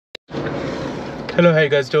Hello, how you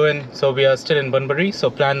guys doing? So we are still in Bunbury. So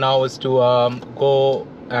plan now is to go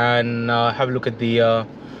and have a look at the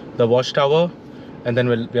watchtower, and then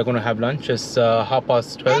we are going to have lunch. It's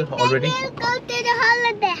 12:30 already. We'll go to the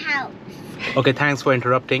holiday house. Okay, thanks for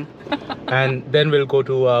interrupting. And then we'll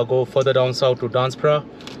go further down south to Dansborough,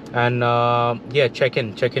 and yeah, check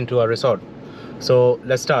into our resort. So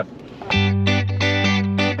let's start.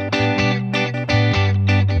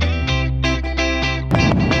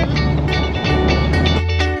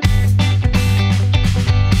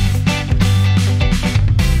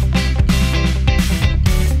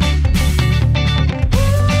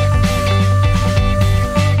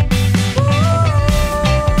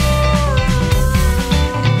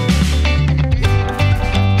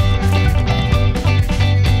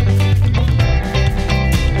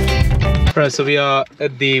 Right, so we are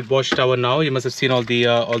at the watchtower now. You must have seen all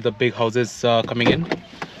the big houses coming in.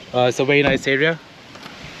 It's a very nice area,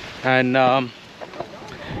 and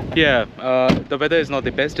yeah, the weather is not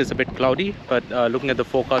the best. It's a bit cloudy, but looking at the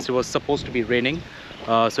forecast, it was supposed to be raining.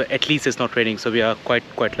 So at least it's not raining. So we are quite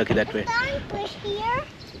lucky that way. Here.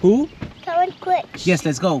 Who? Come and quick. Yes,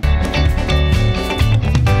 let's go.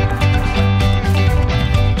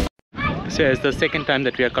 So yeah, it's the second time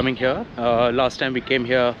that we are coming here. Last time we came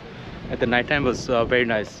here at the night time was very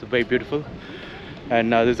nice, very beautiful,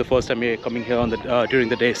 and this is the first time we are coming here on the during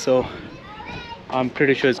the day. So I'm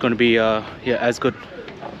pretty sure it's going to be yeah, as good.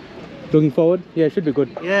 Looking forward? Yeah, it should be good.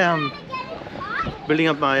 Yeah, I'm building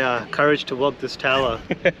up my courage to walk this tower.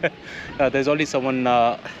 There's only someone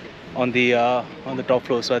on the top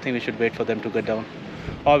floor, so I think we should wait for them to get down,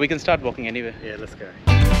 or we can start walking anyway. Yeah, let's go.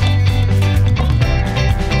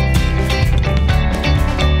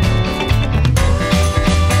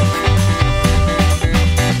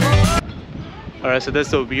 Alright, so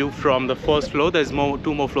there's a view from the first floor. There's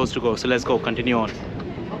two more floors to go, so let's go, continue on.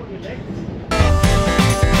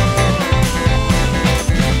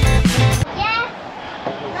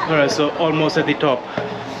 Yeah. Alright, so almost at the top.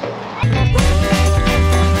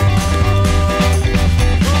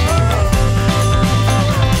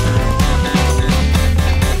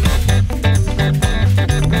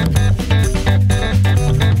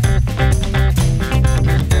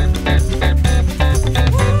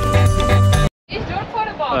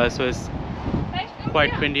 So it's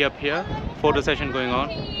quite windy up here. Photo session going on.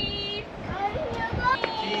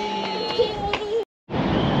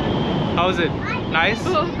 How is it? Nice?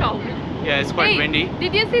 Yeah, it's quite windy.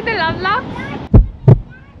 Did you see the lava?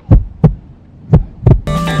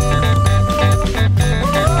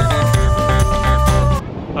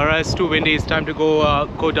 Alright, it's too windy. It's time to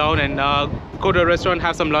go down and go to a restaurant,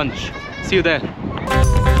 have some lunch. See you there.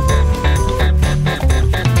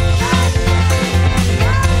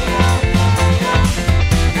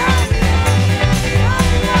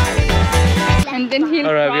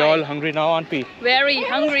 Alright, we're all hungry now, aren't we? Very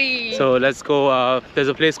hungry. So let's go. There's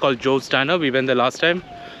a place called Joe's Diner. We went there last time.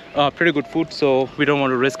 Pretty good food, so we don't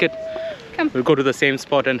want to risk it. Come. We'll go to the same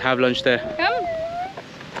spot and have lunch there. Come.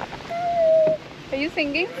 Are you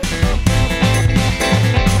singing?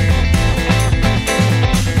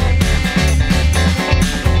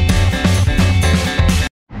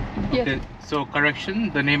 Yes. Okay, so correction,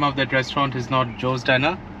 the name of that restaurant is not Joe's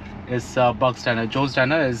Diner. Is Bugs Diner. Joe's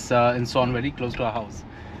Diner is in Swan, very close to our house.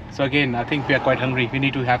 So again, I think we are quite hungry. We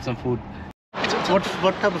need to have some food. So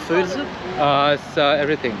what type of food is it? It's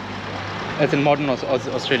everything. It's in modern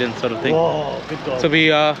Australian sort of thing. Whoa, good dog. So we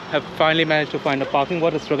have finally managed to find a parking.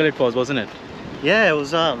 What a struggle it was, wasn't it? Yeah, it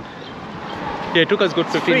was Yeah, it took us good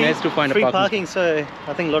 15 minutes to find a free parking. parking, so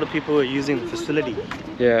I think a lot of people are using the facility.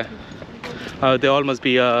 Yeah. They all must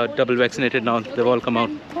be double vaccinated now. They've all come out.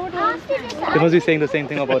 They must be saying the same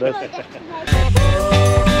thing about us.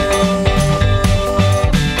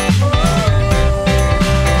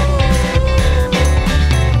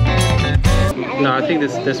 No, I think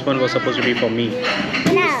this one was supposed to be for me.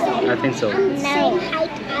 No. I think so. No.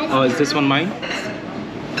 Oh, is this one mine?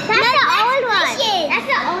 That's the old one. That's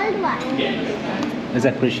the old one. Is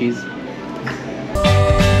that Krishi's?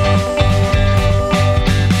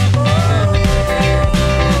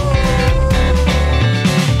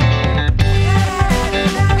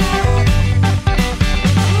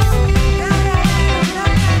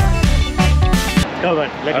 Come on,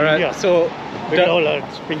 let me Alright, so all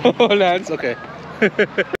hands. all hands, okay.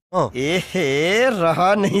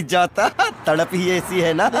 रहा नहीं जाता तड़प ही ऐसी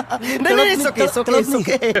है ना नहीं सुके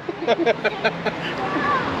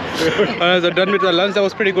So done with the lunch. That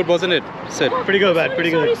was pretty good, wasn't it? Sid? Pretty good, man.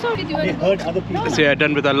 Pretty good. Sorry. We heard other people. So yeah,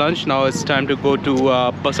 done with our lunch. Now it's time to go to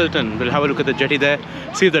Busselton. We'll have a look at the jetty there,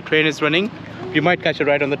 see if the train is running. You might catch a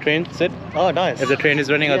ride on the train, Sid. Oh, nice. If the train is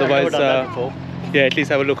running, Yeah, I've otherwise, never done that before. yeah, at least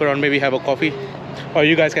have a look around, maybe have a coffee. Or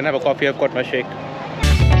you guys can have a coffee, I've got my shake.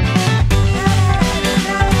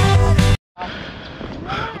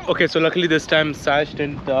 Okay, so luckily this time Sash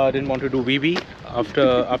didn't want to do VB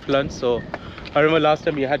after lunch. So I remember last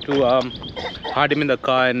time we had to hide him in the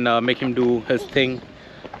car and make him do his thing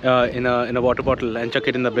in a water bottle and chuck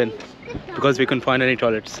it in the bin because we couldn't find any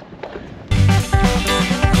toilets.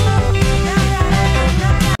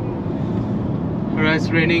 Alright, it's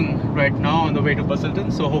raining right now on the way to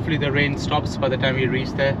Busselton, so hopefully the rain stops by the time we reach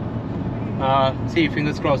there. See,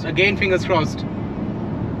 fingers crossed. Again, fingers crossed.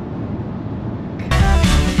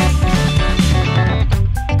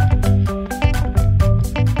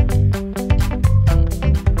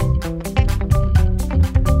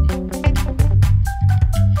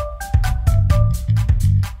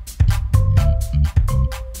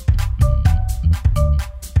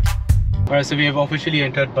 Alright, so we have officially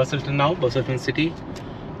entered Busselton now, Busselton city.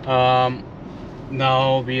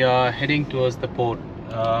 Now we are heading towards the port.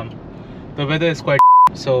 The weather is quite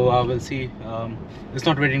so we'll see. It's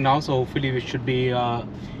not raining now, so hopefully we should be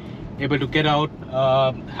able to get out,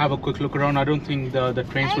 have a quick look around. I don't think the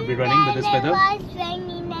trains would be running with this weather.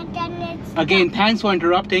 Again, thanks for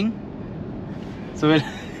interrupting. So we'll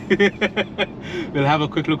we'll have a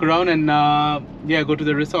quick look around and yeah, go to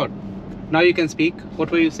the resort. Now you can speak. What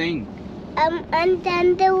were you saying? And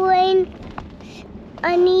then the rain.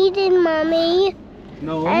 I needed mommy.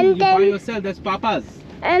 No, and you then, by yourself. That's Papa's.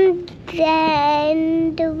 And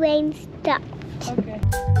then the rain stopped. Okay.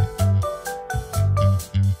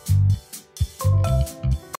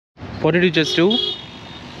 What did you just do?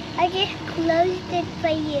 I just closed it for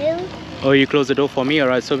you. Oh, you closed the door for me.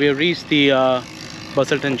 Alright, so we have reached the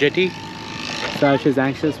Busselton Jetty. Sash is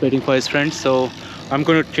anxious, waiting for his friends. So I'm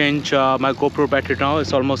going to change my GoPro battery now.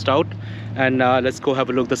 It's almost out. And let's go have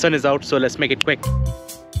a look. The sun is out, so let's make it quick.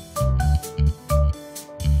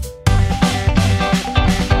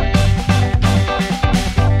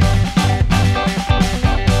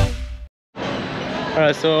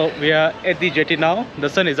 Alright, so we are at the jetty now. The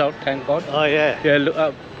sun is out, thank God. Oh yeah.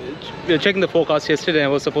 Yeah, we were checking the forecast yesterday and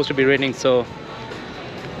it was supposed to be raining, so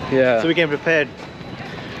yeah. So we came prepared.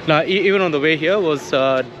 Now, even on the way here was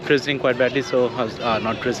drizzling quite badly, so I was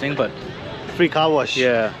not drizzling, but Free car wash.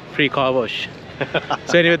 yeah, free car wash.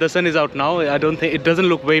 So anyway, the sun is out now. I don't think it doesn't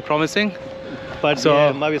look very promising, But So-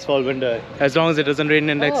 yeah, maybe it's fall window. as long as it doesn't rain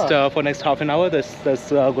in next for next half an hour. That's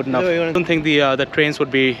good enough. So you I wanna- don't think the trains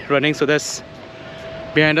would be running. So that's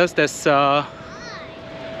behind us. That's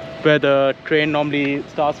where the train normally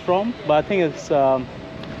starts from. But I think it's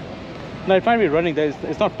no, it might be running.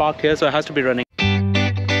 It's not parked here, so it has to be running.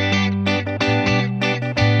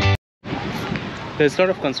 There's a lot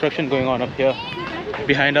of construction going on up here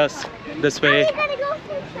behind us. This way,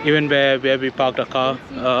 even where we parked our car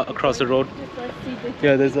across the road.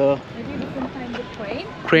 Yeah, there's a Maybe we can find the train.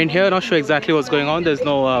 crane here. Not sure exactly what's going on. There's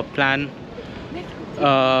no plan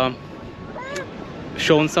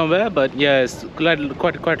shown somewhere, but yeah, it's quite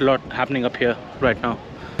a lot happening up here right now.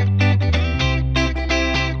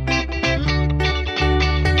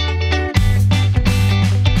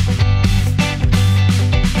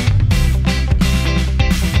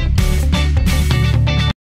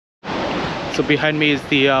 So behind me is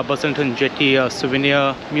the Busselton Jetty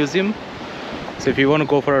souvenir museum. So if you want to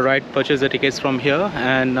go for a ride, purchase the tickets from here.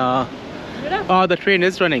 And the train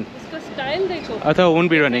is running. इसका style देखो. I thought it won't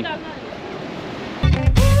be running.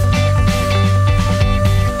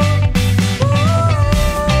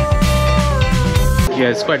 Yeah,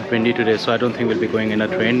 it's quite windy today, so I don't think we'll be going in a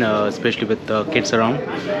train, especially with kids around.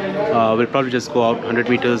 We'll probably just go out 100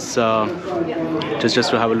 meters just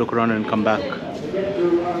to have a look around and come back.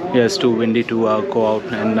 Yeah, it's too windy to go out,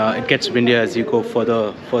 and it gets windier as you go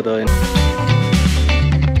further in.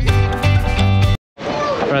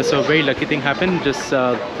 Alright, so a very lucky thing happened. Just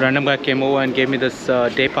random guy came over and gave me this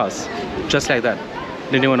day pass, just like that.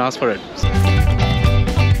 Didn't even ask for it.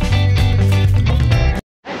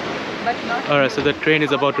 But not. Alright, so the train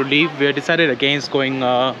is about to leave. We have decided against going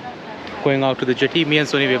out to the jetty. Me and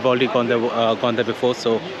Sony, we have already gone there before,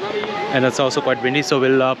 so, and it's also quite windy, so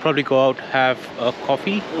we'll probably go out, have a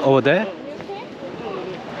coffee over there,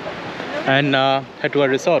 and head to our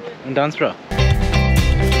resort in Dansra.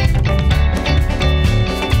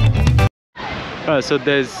 So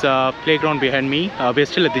there's a playground behind me. We're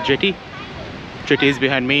still at the jetty. Jetty is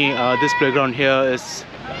behind me. This playground here is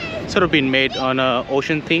sort of been made on an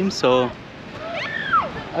ocean theme, so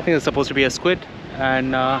I think it's supposed to be a squid,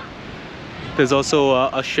 and there's also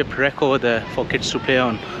a shipwreck over there for kids to play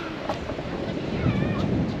on.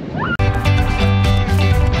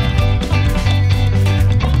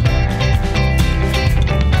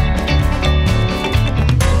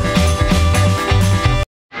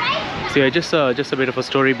 So yeah, just a bit of a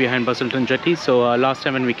story behind Busselton Jetty. So last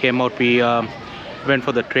time when we came out, we went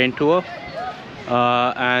for the train tour,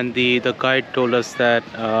 and the guide told us that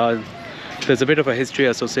there's a bit of a history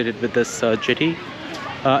associated with this jetty.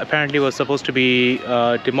 Apparently, it was supposed to be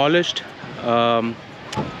demolished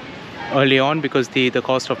early on because the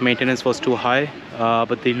cost of maintenance was too high,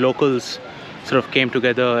 but the locals sort of came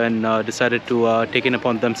together and decided to take it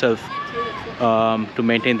upon themselves to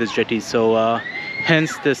maintain this jetty. So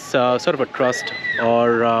hence this sort of a trust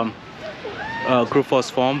or group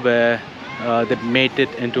was formed where they made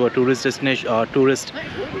it into a tourist destination, tourist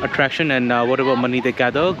attraction, and whatever money they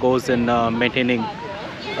gather goes in maintaining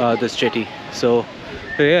this jetty. So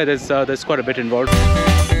yeah, there's quite a bit involved.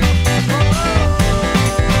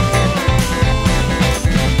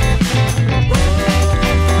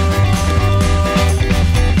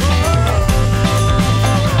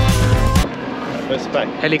 Westpac.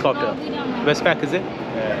 Helicopter. Westpac, is it?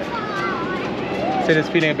 Yeah. So it's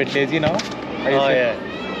feeling a bit lazy now. Oh yeah.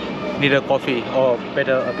 Need a coffee or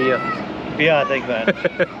better a beer. Beer, I think, man.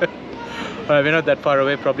 We're not that far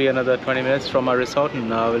away, probably another 20 minutes from our resort, and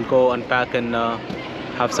we'll go unpack and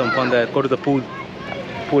have some fun there. Go to the pool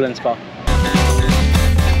and spa.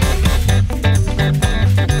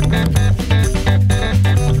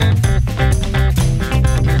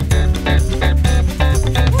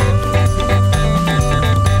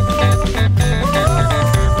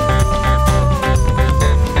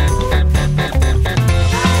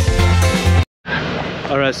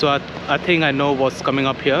 Alright, so I think I know what's coming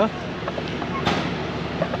up here.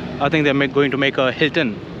 I think they're going to make a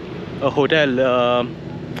Hilton, a hotel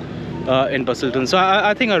in Busselton. So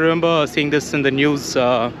I think I remember seeing this in the news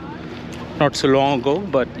not so long ago,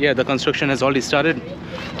 but yeah, the construction has already started.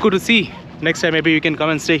 Good to see. Next time maybe you can come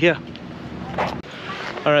and stay here.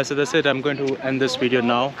 Alright, so that's it. I'm going to end this video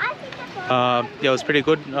now. Yeah, it was pretty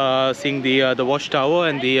good seeing the watchtower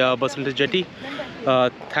and the Busselton jetty.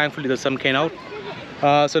 Thankfully the sun came out.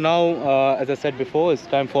 So now, as I said before, it's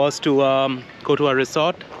time for us to go to our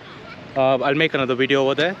resort. I'll make another video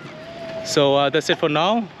over there. So that's it for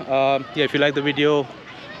now. Yeah, if you like the video,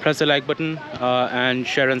 press the like button and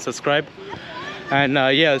share and subscribe. And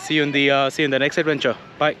yeah, I'll see you in the next adventure.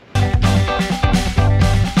 Bye.